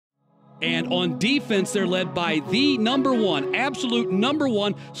And on defense, they're led by the absolute number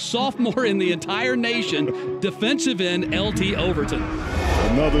one sophomore in the entire nation, defensive end LT Overton.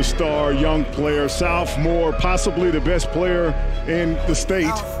 Another star young player, sophomore, possibly the best player in the state.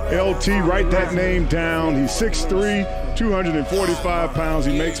 LT, write that name down. He's 6'3", 245 pounds.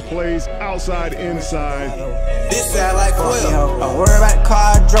 He makes plays outside, inside. This sound like Will. Don't worry about the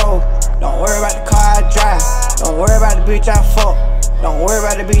car I drove. Don't worry about the car I drive. Don't worry about the bitch I fuck. Don't worry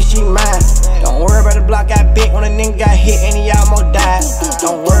about the bitch, she mine. Don't worry about the block I bit when a nigga got hit and he almost died.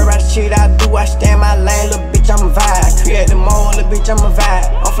 Don't worry about the shit I do, I stay in my lane, little bitch, I'm a vibe. I create the mold, little bitch, I'm a vibe.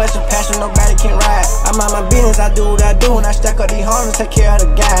 I'm flashing passion, nobody can ride. I'm on my business, I do what I do, and I stack up these hundreds, take care of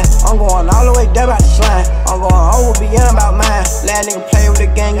the guys. I'm going all the way down about the slime. I'm going over beyond about mine. Last nigga play with the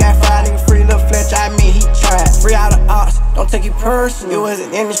gang, got fried, nigga free, little Fletcher, I mean he tried. Free out of ops, don't take it personal. It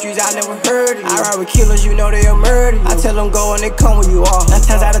wasn't in the streets, I never heard of it. I ride with killers, you know they'll murder you. I tell them go and they come when you are. 9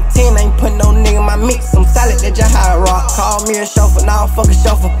 times out of 10, I ain't putting no nigga in my mix. I'm solid, that's just how I rock. Call me a chauffeur, now I'm fucking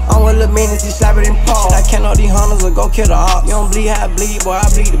chauffeur. I'm with Lil Minutes, he slap it in Paul. I can't know these hunters or go kill the ops. You don't bleed how I bleed, boy, I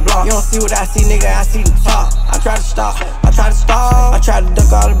bleed the block. You don't see what I see, nigga, I see the top. I try to stop, I try to stop. I try to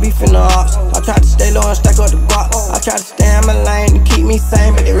duck all the beef in the ops. I try to stay low and stack up the guap. I try to stay in my lane to keep me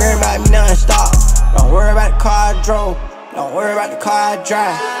sane, but they worry about me non-stop. Don't worry about the car I drove. Don't worry about the car I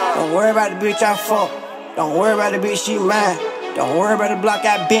drive. Don't worry about the bitch I fuck. Don't worry about the bitch, she mine. Don't worry about the block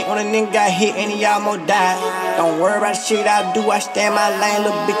I bent when a nigga got hit and he almost died. Don't worry about the shit I do, I stay in my lane,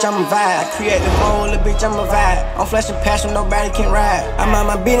 little bitch, I'm a vibe. I create the mold, little bitch, I'm a vibe. I'm flashing passion, nobody can ride. I'm on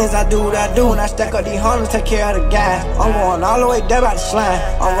my business, I do what I do, and I stack up these hundreds, take care of the guys. I'm going all the way down about the slime.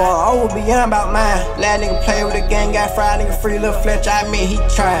 I'm going over beyond about mine. Last nigga play with the gang, got fried, nigga free, little Fletcher, I mean he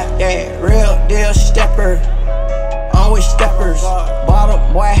tried. Yeah, real deal stepper. I'm with steppers, bottom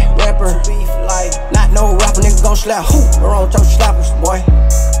boy, rapper. Not no rapper, nigga gon' slap who? Around your slappers, boy.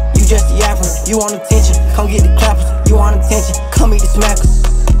 You just a yapper, you want attention, come get the clappers. You want attention, come eat the smackers.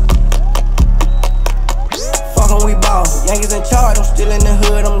 Fuckin' we ball, Yankees in charge, I'm still in the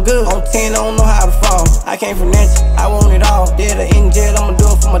hood, I'm good. On 10, I don't know how to fall. I came from Nancy, I want it all. Dead or in jail, I'ma do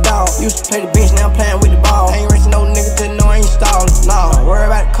it for my dog. Used to play the bench, now I'm playing with the ball. I ain't racing no nigga till know I ain't stalling. Nah, don't worry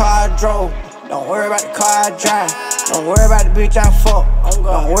about the car I drove. Don't worry about the car I drive. Don't worry about the bitch I fuck.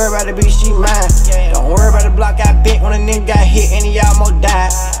 Don't worry about the bitch, she mine. Don't worry about the block I bent when a nigga got hit and he almost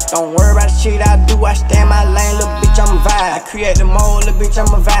died. Don't worry about the shit I do, I stay in my lane, little bitch, I'm a vibe. I create the mold, little bitch,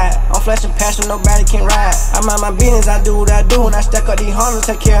 I'm a vibe. I'm flashing passion, nobody can ride. I'm on my business, I do what I do, and I stack up these hundreds,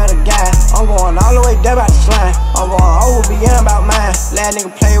 take care of the guys. I'm going all the way down about the slime. I'm going over beyond about mine. Last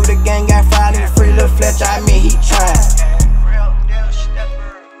nigga play with the gang, got fried, nigga free, little Fletcher, I mean he tried.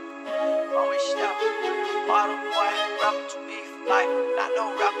 Not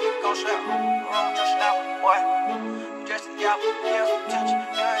no rapper, you gon' slap. Wrong, just slap, boy. You just a yapper, yeah,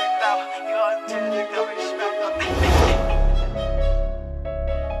 attention.